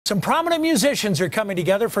Some prominent musicians are coming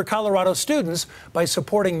together for Colorado students by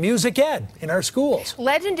supporting music ed in our schools.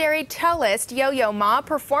 Legendary cellist Yo-Yo Ma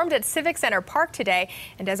performed at Civic Center Park today,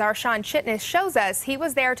 and as our Sean Chitness shows us, he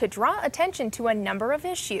was there to draw attention to a number of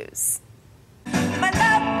issues.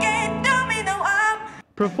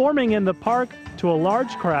 Performing in the park to a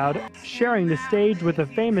large crowd, sharing the stage with a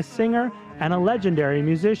famous singer and a legendary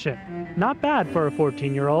musician. Not bad for a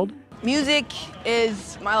 14-year-old. Music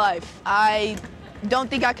is my life. I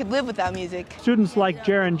don't think I could live without music. Students like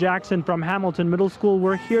Jaron Jackson from Hamilton Middle School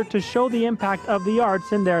were here to show the impact of the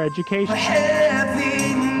arts in their education.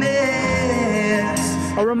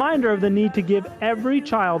 A reminder of the need to give every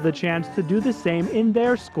child the chance to do the same in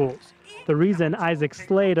their schools. The reason Isaac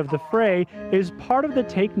Slade of The Fray is part of the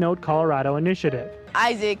Take Note Colorado initiative.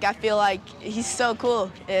 Isaac, I feel like he's so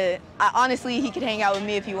cool. Honestly, he could hang out with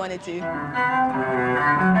me if he wanted to.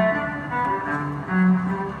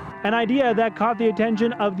 An idea that caught the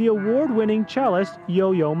attention of the award-winning cellist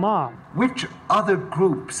Yo-Yo Ma. Which other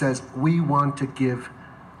group says we want to give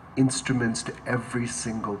instruments to every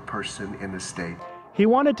single person in the state? He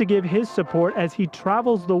wanted to give his support as he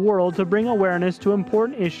travels the world to bring awareness to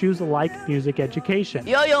important issues like music education.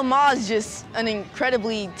 Yo-Yo Ma is just an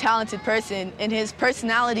incredibly talented person, and his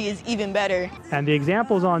personality is even better. And the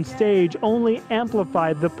examples on stage only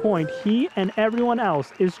amplified the point he and everyone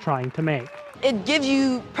else is trying to make. It gives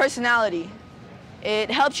you personality.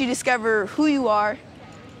 It helps you discover who you are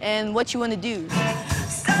and what you want to do.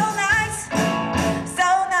 So nice, 'cause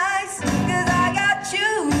I got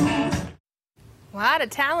you. A lot of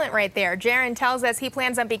talent right there. Jaron tells us he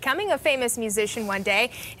plans on becoming a famous musician one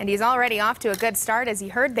day, and he's already off to a good start, as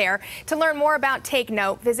you heard there. To learn more about Take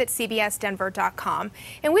Note, visit cbsdenver.com.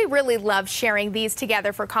 And we really love sharing these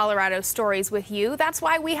Together for Colorado stories with you. That's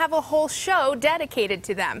why we have a whole show dedicated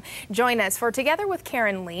to them. Join us for Together with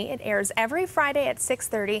Karen Lee. It airs every Friday at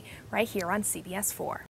 6:30 right here on CBS 4.